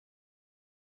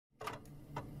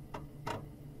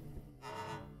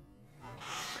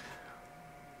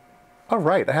All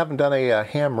right, I haven't done a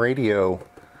ham radio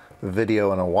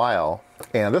video in a while,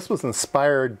 and this was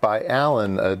inspired by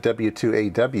Alan,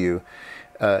 W2AW,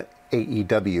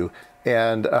 AEW,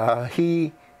 and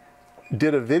he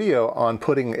did a video on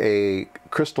putting a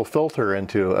crystal filter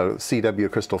into a CW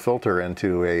crystal filter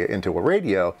into a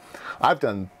radio. I've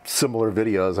done similar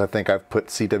videos. I think I've put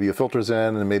CW filters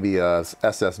in and maybe a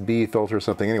SSB filter or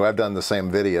something. Anyway, I've done the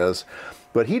same videos,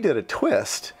 but he did a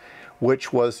twist,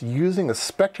 which was using a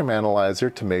spectrum analyzer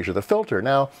to measure the filter.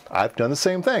 Now, I've done the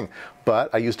same thing, but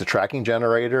I used a tracking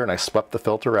generator and I swept the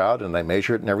filter out and I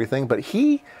measured it and everything, but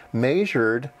he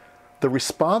measured the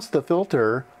response to the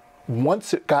filter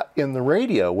once it got in the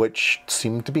radio, which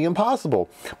seemed to be impossible.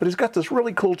 But he's got this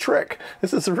really cool trick.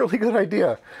 This is a really good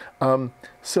idea.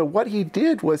 So what he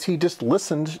did was he just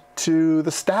listened to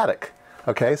the static.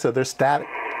 Okay, so there's static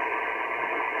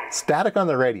on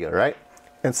the radio, right?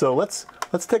 And so let's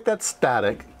take that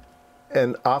static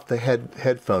and off the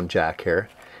headphone jack here,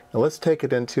 and let's take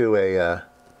it into a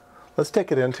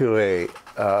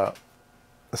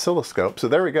oscilloscope. So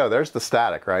there we go. There's the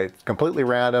static, right? Completely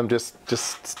random, just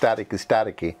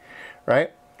staticky,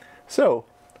 right? So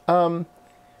the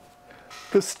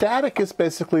static is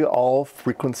basically all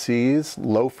frequencies,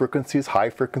 low frequencies, high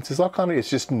frequencies, all kind of. It's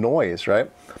just noise, right?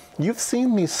 You've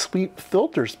seen these sweep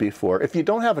filters before. If you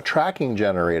don't have a tracking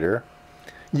generator,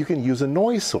 you can use a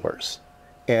noise source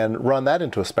and run that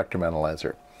into a spectrum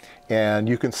analyzer. And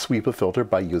you can sweep a filter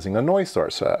by using a noise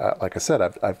source. Like I said,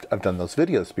 I've done those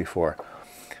videos before.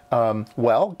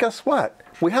 Well, guess what?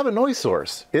 We have a noise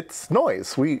source. It's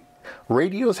noise.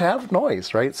 Radios have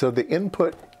noise, right? So the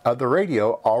input of the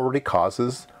radio already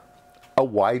causes a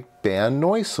wideband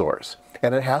noise source.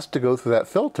 And it has to go through that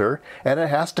filter, and it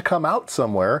has to come out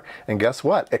somewhere. And guess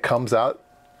what? It comes out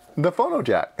the phono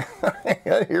jack.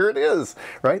 Here it is,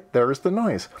 right? There's the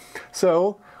noise.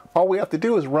 So all we have to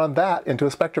do is run that into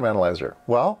a spectrum analyzer.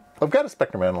 Well, I've got a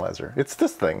spectrum analyzer. It's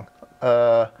this thing.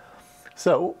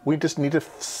 So we just need to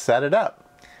set it up.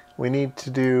 We need to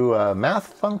do a math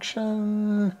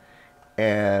function,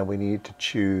 and we need to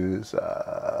choose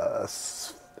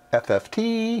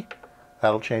FFT.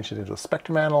 That'll change it into a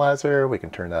spectrum analyzer. We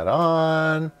can turn that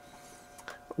on.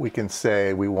 We can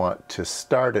say we want to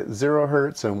start at 0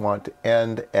 hertz and want to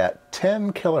end at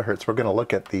 10 kilohertz. We're going to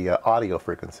look at the audio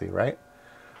frequency, right?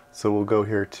 So we'll go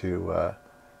here to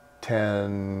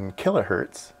 10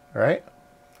 kilohertz, right?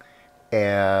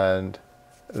 And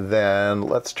then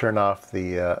let's turn off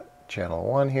the channel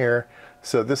 1 here.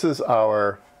 So this is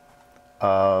our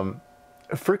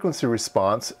frequency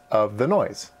response of the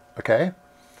noise. Okay,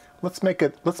 let's make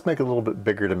it a little bit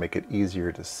bigger to make it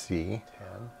easier to see.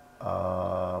 10.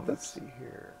 Let's see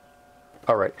here.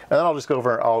 All right, and then I'll just go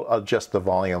over and I'll adjust the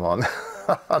volume on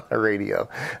on the radio,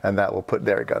 and that will put,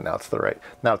 there we go. Now it's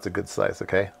now it's a good size.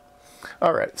 Okay.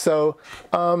 All right, so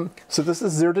so this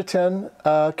is 0 to 10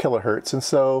 kilohertz, and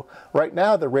so right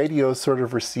now the radio is sort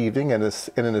of receiving, and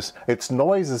its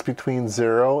noise is between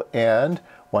 0 and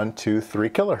 1, 2, 3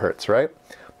 kilohertz, right?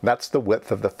 That's the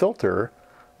width of the filter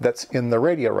that's in the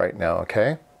radio right now,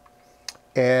 okay?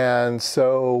 And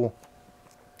so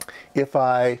if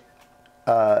I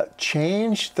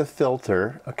change the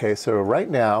filter, okay, so right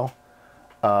now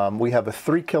we have a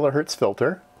 3 kilohertz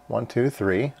filter, 1, 2,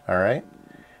 3, all right?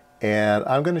 And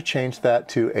I'm going to change that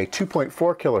to a 2.4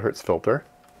 kilohertz filter.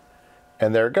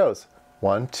 And there it goes.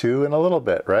 1, 2, and a little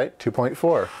bit, right?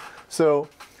 2.4. So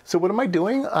what am I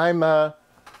doing?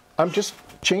 I'm just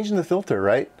changing the filter,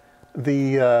 right?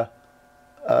 The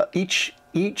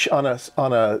each on a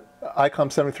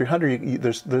ICOM 7300,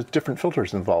 there's different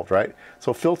filters involved, right?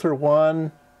 So filter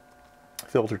 1,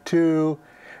 filter 2,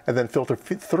 and then filter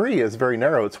 3 is very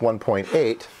narrow. It's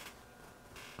 1.8.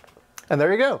 And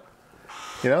there you go.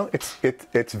 You know,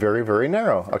 it's very, very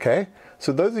narrow, okay?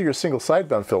 So those are your single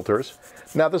sideband filters.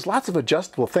 Now there's lots of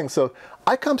adjustable things. So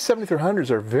ICOM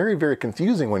 7300s are very, very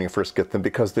confusing when you first get them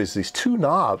because there's these 2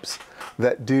 knobs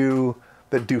that do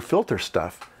filter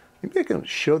stuff. Maybe I can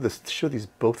show these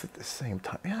both at the same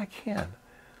time. Yeah, I can.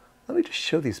 Let me just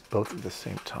show these both at the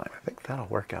same time. I think that'll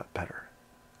work out better.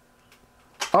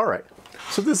 All right,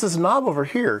 so this is a knob over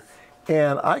here,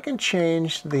 and I can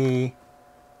change the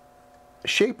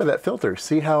shape of that filter.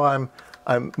 See how I'm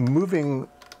moving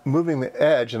the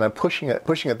edge, and I'm pushing it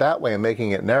that way and making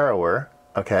it narrower.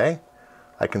 Okay,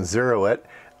 I can zero it,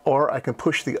 or I can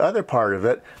push the other part of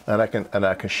it, and I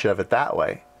can shove it that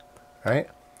way, right?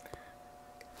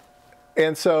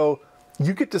 And so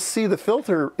you get to see the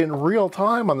filter in real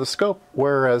time on the scope,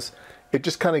 whereas it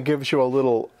just kind of gives you a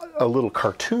little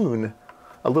cartoon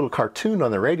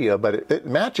on the radio, but it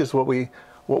matches what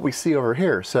we see over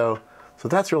here. So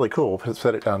that's really cool. Let's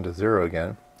set it down to 0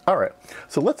 again. All right,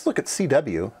 so let's look at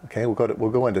CW. Okay, we'll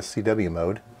go into CW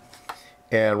mode,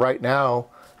 and right now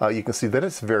you can see that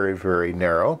it's very, very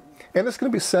narrow, and it's going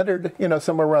to be centered, you know,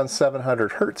 somewhere around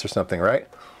 700 hertz or something, right?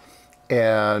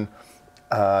 And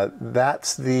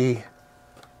that's the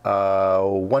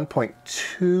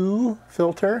 1.2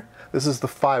 filter. This is the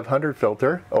 500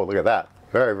 filter. Oh, look at that,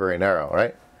 very, very narrow,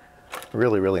 right?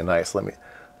 Really, really nice. Let me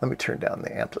turn down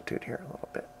the amplitude here a little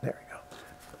bit. There we go.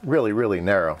 Really, really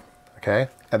narrow. Okay,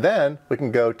 and then we can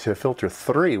go to filter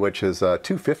 3, which is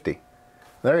 250.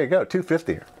 There you go,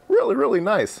 250. Really, really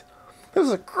nice. This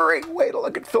is a great way to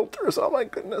look at filters. Oh my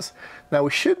goodness. Now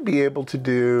we should be able to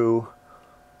do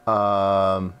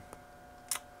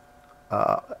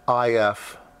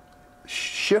IF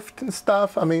shift and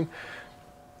stuff. I mean,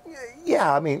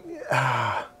 yeah, I mean,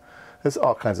 there's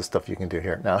all kinds of stuff you can do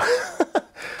here now.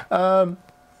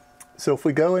 So if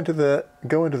we go into the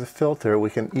filter,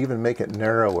 we can even make it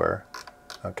narrower.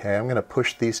 Okay, I'm going to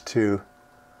push these two.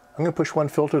 I'm going to push one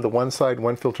filter to one side,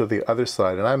 one filter to the other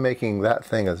side, and I'm making that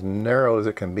thing as narrow as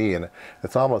it can be, and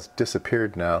it's almost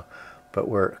disappeared now. But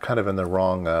we're kind of in the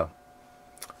wrong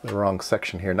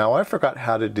section here. Now I forgot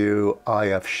how to do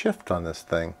IF shift on this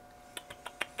thing.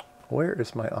 Where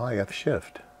is my IF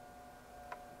shift?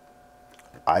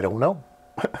 I don't know.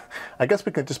 I guess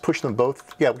we can just push them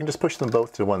both. Yeah, we can just push them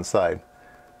both to one side.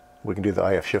 We can do the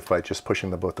IF shift by just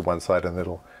pushing them both to one side, and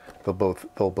they'll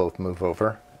both move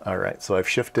over. All right, so I've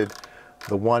shifted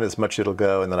the one as much as it'll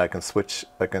go, and then I can switch.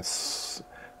 I can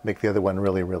make the other one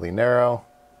really, really narrow.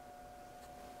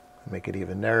 Make it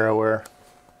even narrower.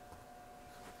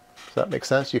 Does that make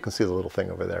sense? You can see the little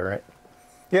thing over there, right?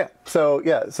 Yeah. So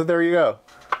there you go.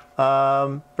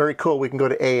 Very cool. We can go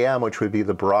to AM, which would be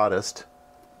the broadest.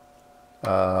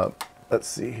 Let's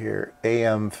see here.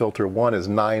 AM filter 1 is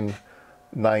 9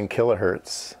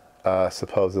 kilohertz,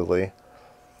 supposedly.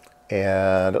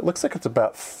 And it looks like it's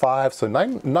about 5. So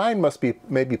 9 must be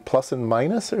maybe plus and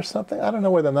minus or something. I don't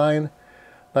know where the 9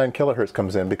 kilohertz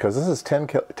comes in, because this is 10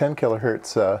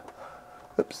 kilohertz.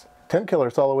 10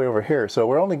 kilohertz all the way over here. So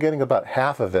we're only getting about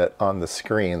half of it on the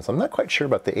screen. So I'm not quite sure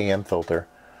about the AM filter.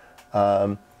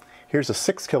 Here's a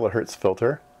 6 kilohertz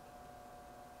filter.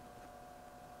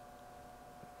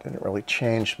 Didn't really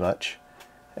change much.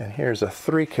 And here's a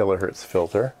 3 kilohertz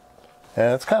filter.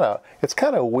 And it's kind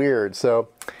of weird. So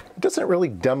it doesn't really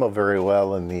demo very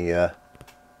well in the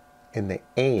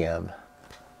AM,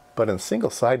 but in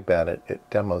single sideband it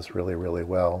demos really, really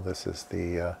well. This is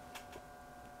the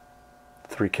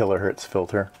 3 kilohertz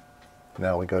filter.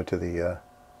 Now we go to the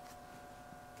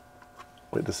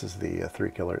this is the 3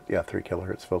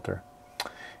 kilohertz filter.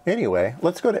 Anyway,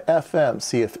 let's go to FM,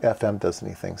 see if FM does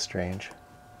anything strange.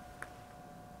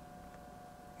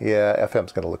 Yeah,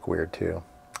 FM's going to look weird too.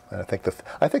 And I think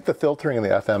the filtering in the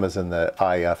FM is in the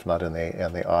IF, not in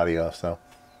the audio. So,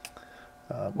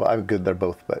 well, I'm good. They're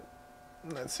both, but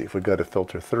let's see if we go to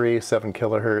filter 3, 7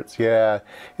 kilohertz. Yeah,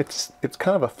 it's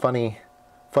kind of a funny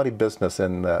business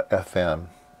in FM.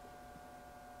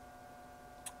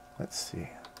 Let's see.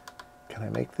 Can I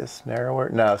make this narrower?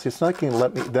 No, see, it's not going to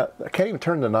let me. I can't even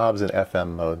turn the knobs in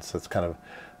FM mode, so it's kind of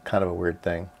a weird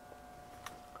thing.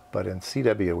 But in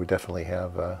CW, we definitely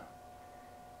have the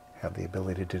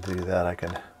ability to do that. I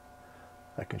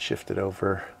can shift it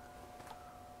over.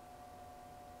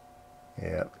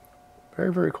 Yeah,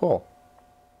 very, very cool.